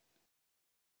 agree.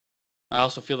 I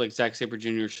also feel like Zack Sabre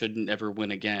Jr. shouldn't ever win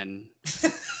again.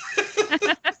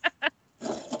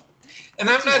 And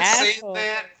I'm not saying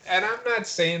that. And I'm not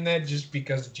saying that just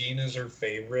because Gina's her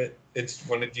favorite. It's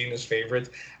one of Gina's favorites.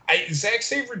 Zack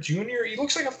Sabre Jr. He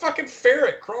looks like a fucking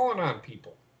ferret crawling on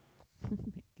people.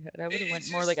 God, I would have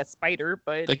went more like a spider,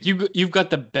 but like you've got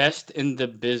the best in the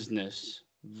business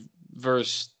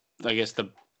versus, I guess, the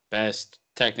best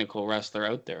technical wrestler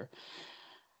out there.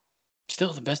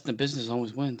 Still, the best in the business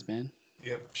always wins, man.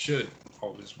 Yep, should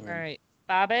always win. All right,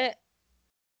 Bobbitt.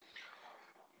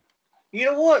 You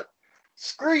know what?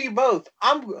 Screw you both.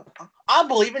 I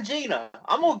believe in Gina.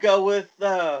 I'm gonna go with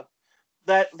that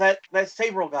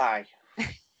Sabre guy.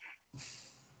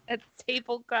 That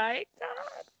Sabre guy.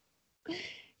 God,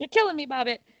 you're killing me,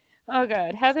 Bobbitt. Oh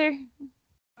God, Heather.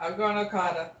 I'm going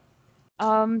Okada.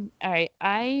 All right.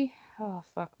 Oh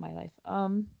fuck my life.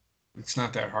 It's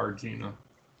not that hard, Gina.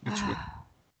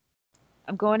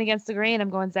 I'm going against the grain. I'm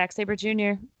going Zack Sabre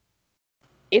Jr.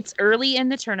 It's early in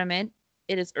the tournament.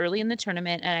 It is early in the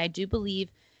tournament, and I do believe,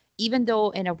 even though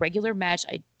in a regular match,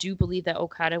 I do believe that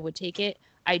Okada would take it,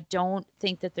 I don't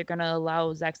think that they're going to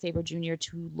allow Zack Sabre Jr.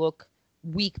 to look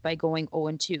weak by going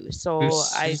 0-2. So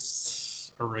This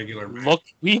is a regular match. Look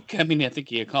weak. I mean, I think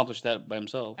he accomplished that by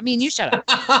himself. I mean, you shut up.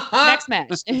 Next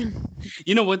match.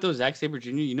 You know what, though? Zack Sabre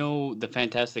Jr., you know the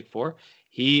Fantastic Four?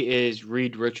 He is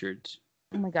Reed Richards.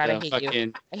 Oh my God, I The hate you.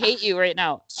 fucking I hate you right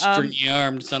now.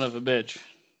 stringy-armed son of a bitch.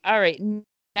 All right,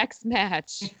 next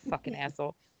match. Fucking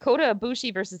asshole. Kota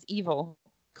Ibushi versus Evil.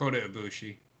 Kota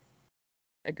Ibushi.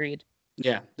 Agreed.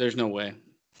 Yeah, there's no way.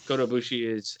 Kota Ibushi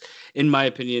is, in my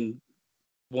opinion,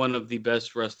 one of the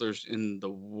best wrestlers in the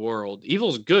world.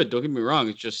 Evil's good, don't get me wrong.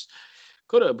 It's just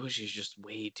Kota Ibushi is just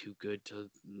way too good to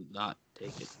not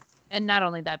take it. And not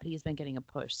only that, but he's been getting a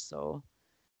push. So,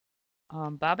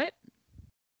 Bobbitt,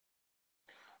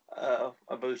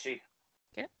 Ibushi.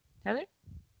 Heather.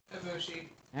 Ibushi.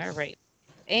 All right.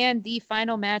 And the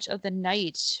final match of the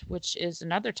night, which is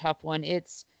another tough one.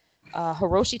 It's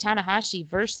Hiroshi Tanahashi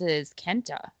versus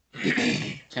Kenta.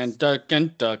 Kenta.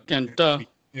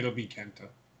 It'll be Kenta.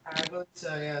 I would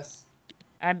say yes.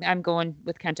 I'm going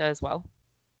with Kenta as well.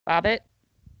 Bobbitt.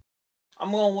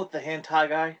 I'm going with the hentai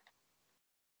guy.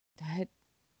 That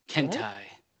Kentai.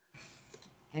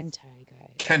 hentai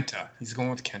guy. Kenta. He's going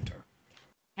with Kenta.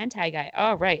 Hentai guy.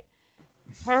 All right.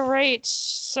 All right.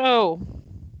 So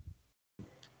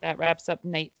that wraps up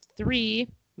night 3.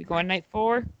 We go on night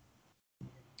 4.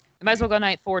 I might as well go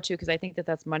night 4 too, because I think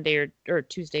that's Monday or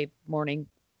Tuesday morning,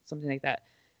 something like that.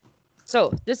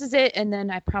 So this is it, and then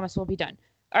I promise we'll be done.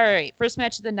 All right. First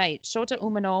match of the night: Shota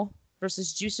Umino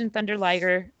versus Jushin Thunder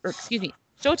Liger, Shota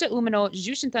Umino,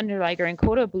 Jushin Thunder Liger, and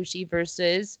Kota Ibushi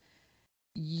versus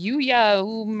Yuya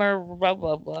Uemura.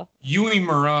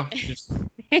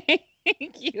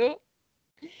 Thank you.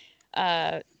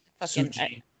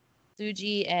 Fucking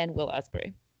Tsuji and Will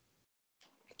Ospreay.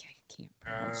 I can't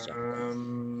pronounce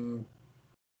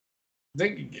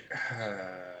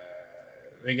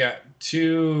they got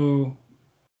 2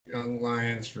 young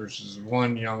lions versus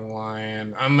 1 young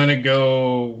lion. I'm gonna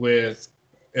go with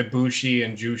Ibushi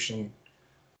and Jushin,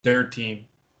 their team.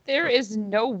 There is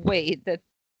no way that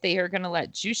they are gonna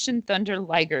let Jushin Thunder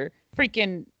Liger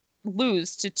freaking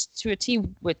lose to a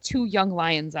team with 2 young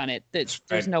lions on it. There's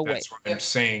no way. That's why I'm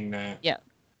saying that. Yeah.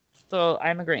 So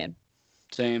I'm agreeing.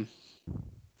 Same.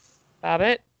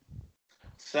 Bobbitt?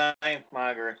 Same, I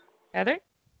agree. Heather?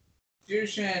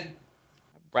 Jushin.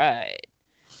 Right.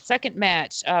 Second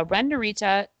match: Ren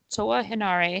Narita, Toa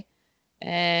Hinare,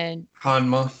 and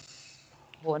Hanma.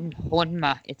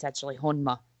 Honma. It's actually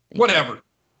Honma. Whatever.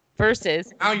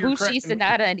 Versus Now you're Bushi, correcting me.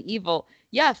 Sonata, and Evil.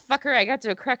 Yeah, fucker, I got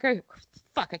to a cracker.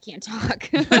 Fuck, I can't talk.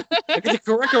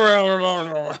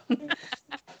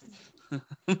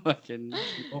 Fucking.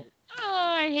 Oh,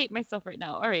 I hate myself right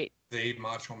now. All right. The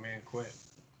Macho Man quit.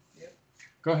 Yep.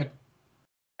 Go ahead.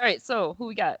 All right, so who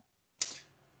we got?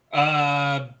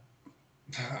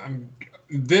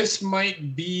 This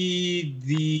might be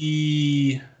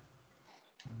the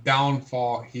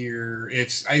downfall here. I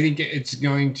think it's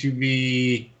going to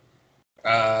be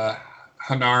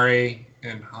Hanare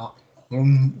and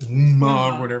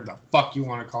Honma, whatever the fuck you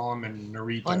want to call him, and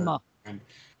Narita. Honma. And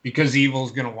because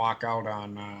Evil's gonna walk out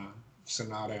on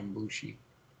Sonata and Bushi.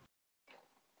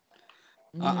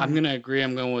 I'm gonna agree.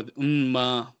 I'm going with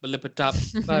No.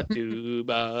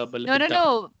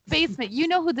 Basement. You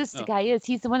know who this Oh. guy is.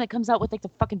 He's the one that comes out with like the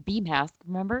fucking bee mask,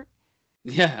 remember?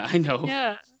 Yeah, I know.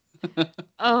 Yeah.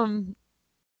 God.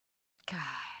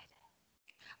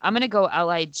 I'm gonna go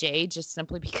LIJ just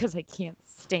simply because I can't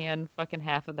stand fucking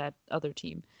half of that other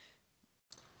team.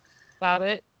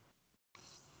 Bobbitt?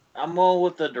 I'm going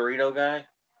with the Dorito guy.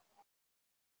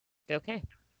 Okay.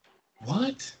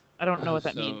 What? I don't know what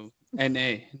that means.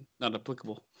 NA, not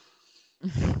applicable.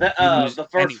 The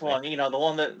first Anyway. one, the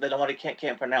one that nobody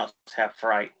can't pronounce half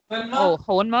right. Oh,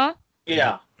 Honma?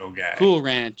 Yeah. No guy. Cool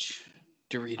Ranch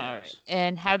Doritos. All right.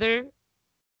 And Heather?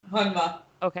 Hanma.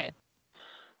 Okay.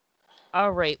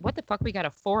 All right. What the fuck? We got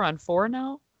a 4-on-4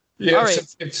 now? Yeah, All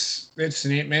right. it's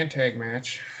an 8-man tag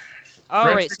match. All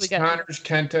right. So Fredericks, we got Connors,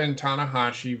 Kenta, and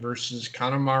Tanahashi versus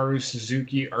Kanemaru,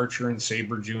 Suzuki, Archer, and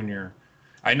Sabre Jr.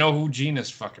 I know who Gina's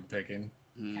fucking picking.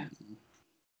 Mm.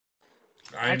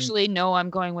 actually no. I'm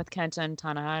going with Kenta and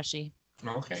Tanahashi.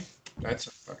 Okay, that's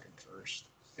a fucking first.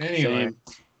 Anyway,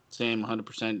 Same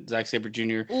 100%. Zack Sabre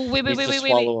Jr. Oh, wait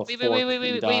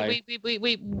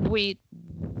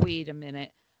a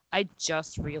minute. I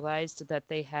just realized that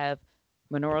they have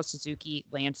Minoru Suzuki,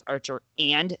 Lance Archer,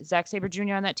 and Zack Sabre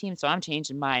Jr. on that team, so I'm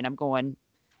changing mine. I'm going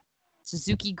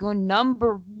Suzuki Gun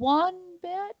number 1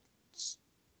 bet.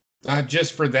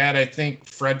 Just for that, I think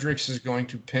Fredericks is going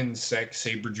to pin Zack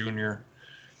Sabre Jr.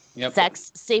 Yep. Zack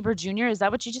Sabre Jr. Is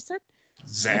that what you just said?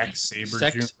 Zack Sabre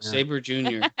Zack Jr. Sabre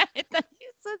Jr. I thought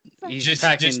you said He's Just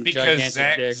packing because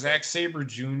gigantic dick. Zack Sabre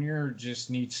Jr. just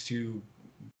needs to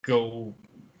go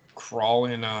crawl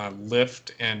in a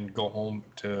lift and go home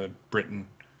to Britain.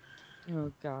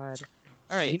 Oh God!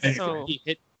 All right, He so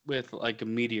hit with like a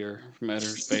meteor from outer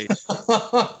space.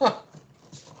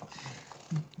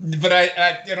 But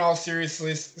I, in all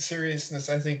seriousness,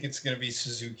 I think it's going to be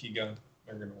Suzuki Gun.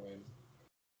 They're going to win.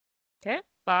 okay,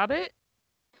 Bobbitt.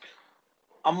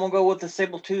 I'm gonna go with the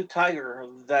Saber-tooth Tiger,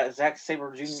 that Zack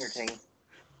Sabre Jr. team.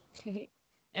 Okay,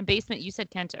 and basement. You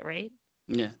said Kenta, right?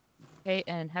 Yeah. Okay,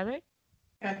 and Heather.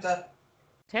 Kenta.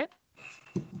 Okay.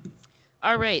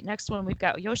 All right, next one we've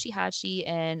got Yoshihashi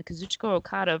and Kazuchika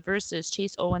Okada versus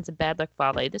Chase Owens and Bad Luck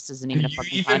Fale. This isn't even a You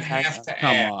fucking even contest. have to Come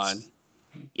ask. on.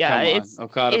 Yeah, Come on. it's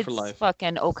Okada for life.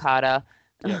 fucking Okada.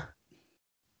 Yep.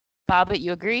 Bobbitt,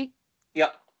 you agree?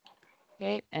 Yep.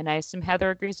 Okay, and I assume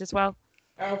Heather agrees as well.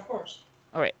 Oh, of course.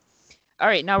 All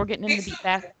right. Now we're getting into the beat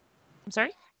back. I'm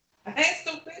sorry. I ain't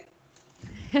stupid.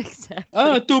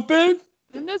 Exactly. Stupid.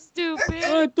 I'm not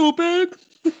stupid. Stupid.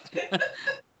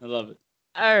 I love it.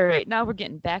 All right, now we're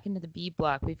getting back into the B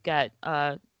block. We've got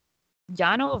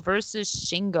Yano versus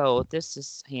Shingo. This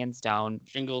is hands down.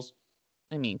 Shingles.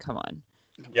 I mean, come on.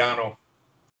 Yano.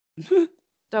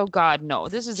 Oh God, no!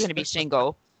 This is gonna be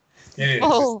Shingo. It is.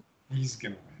 Oh, He's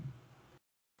going to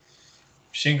win.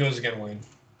 Shingo's going to win.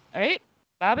 all right,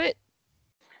 Bobbitt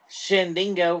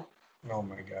Shendingo. Oh,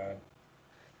 my God.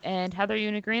 and Heather, you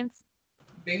in agreement?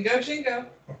 Bingo, shingo.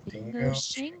 Dingo.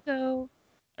 Shingo.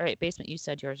 All right, basement. You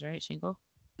said yours, right, Shingo?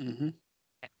 Mm-hmm.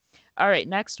 All right,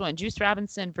 next one: Juice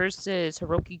Robinson versus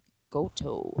Hiroki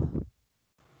Goto.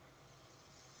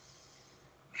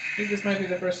 I think this might be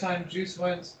the first time Juice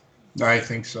wins. I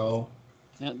think so.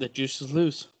 Yeah, the juice is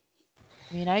loose.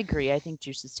 I mean, I agree. I think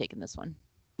Juice is taking this one.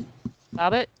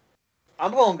 Bobbitt.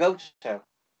 I'm going Goto.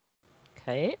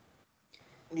 Okay.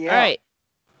 Yeah. All right.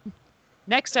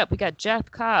 Next up, we got Jeff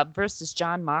Cobb versus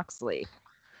John Moxley.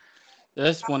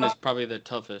 This one is probably the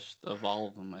toughest of all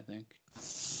of them, I think.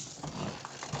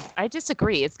 I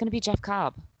disagree. It's going to be Jeff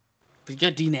Cobb. But you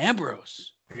got Dean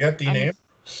Ambrose. You got Dean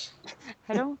Ambrose.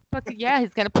 I don't fucking... Yeah,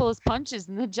 he's going to pull his punches,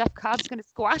 and then Jeff Cobb's going to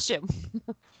squash him.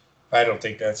 I don't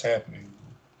think that's happening.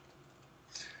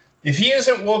 If he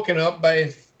isn't woken up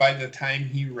by the time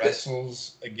he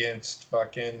wrestles against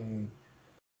fucking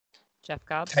Jeff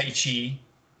Cobb? Tai Chi,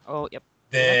 Oh, yep.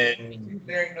 then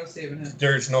There ain't no saving him.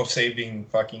 there's no saving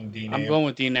fucking Dean I'm Ambrose. going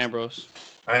with Dean Ambrose.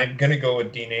 I'm going to go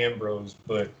with Dean Ambrose,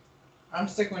 but I'm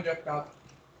sticking with Jeff Cobb.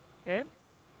 Okay.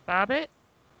 Bobbitt?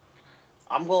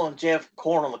 I'm going Jeff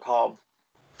Corn on the Cob.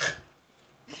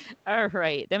 All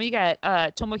right. Then we got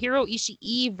Tomohiro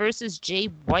Ishii versus Jay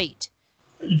White.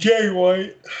 Jay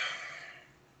White.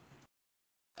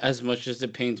 As much as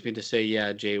it pains me to say,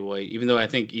 yeah, Jay White, even though I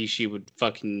think Ishii would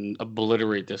fucking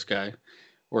obliterate this guy,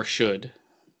 or should,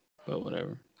 but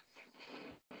whatever.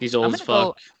 He's old as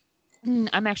fuck.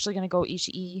 I'm actually going to go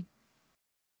Ishii.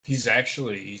 He's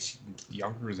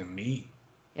younger than me.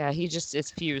 Yeah, he just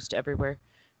is fused everywhere.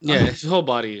 Yeah, his whole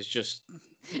body is just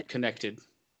connected.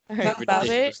 All right, Not Bobbitt?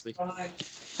 Ridiculously. Fine.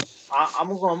 I'm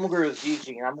going to agree with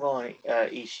Eugene. I'm going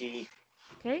Ishii.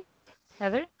 Okay.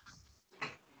 Heather?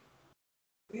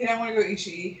 Yeah, I want to go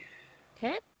Ishii.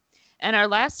 Okay. And our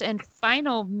last and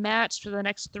final match for the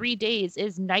next 3 days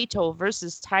is Naito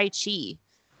versus Tai Chi.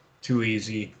 Too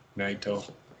easy, Naito.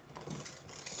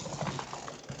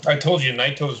 I told you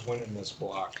Naito's winning this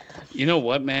block. You know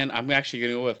what, man? I'm actually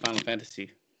going to go with Final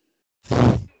Fantasy.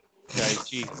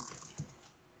 Gee.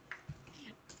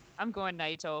 I'm going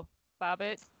Naito.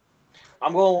 Bobbitt?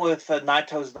 I'm going with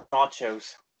Naito's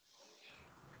Nachos.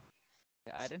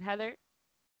 God. And Heather?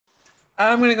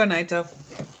 I'm going to go Naito.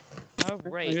 All I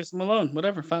right. guess I'm alone.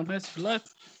 Whatever. Final Fantasy for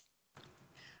life.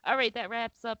 All right, that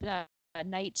wraps up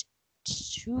night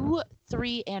 2,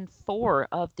 3, and 4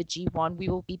 of the G1. We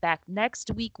will be back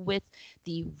next week with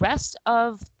the rest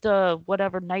of the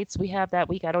whatever nights we have that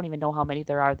week. I don't even know how many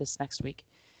there are this next week.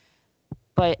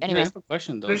 But I anyways, have a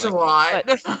question though. There's a Like,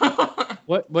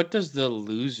 lot. what does the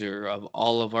loser of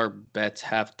all of our bets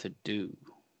have to do?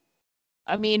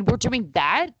 I mean, we're doing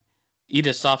that. Eat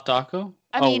a soft taco?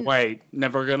 I mean- wait,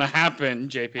 never gonna happen,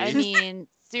 JP. I mean,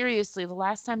 seriously, the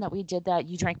last time that we did that,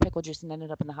 you drank pickle juice and ended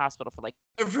up in the hospital for like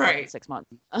Right. 6 months.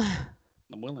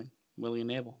 I'm willing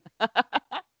and able.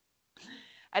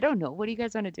 I don't know. What do you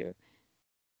guys want to do?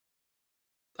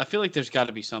 I feel like there's got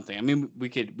to be something. I mean, we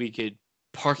could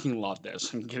parking lot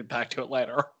this and get back to it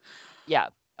later. Yeah.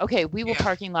 Okay, we will Yeah.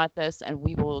 parking lot this and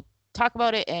we will talk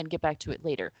about it and get back to it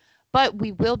later. But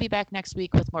we will be back next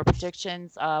week with more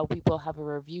predictions. We will have a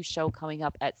review show coming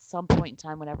up at some point in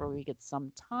time whenever we get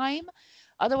some time.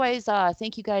 Otherwise,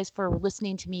 thank you guys for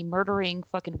listening to me murdering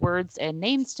fucking words and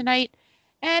names tonight.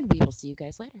 And we will see you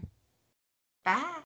guys later. Bye.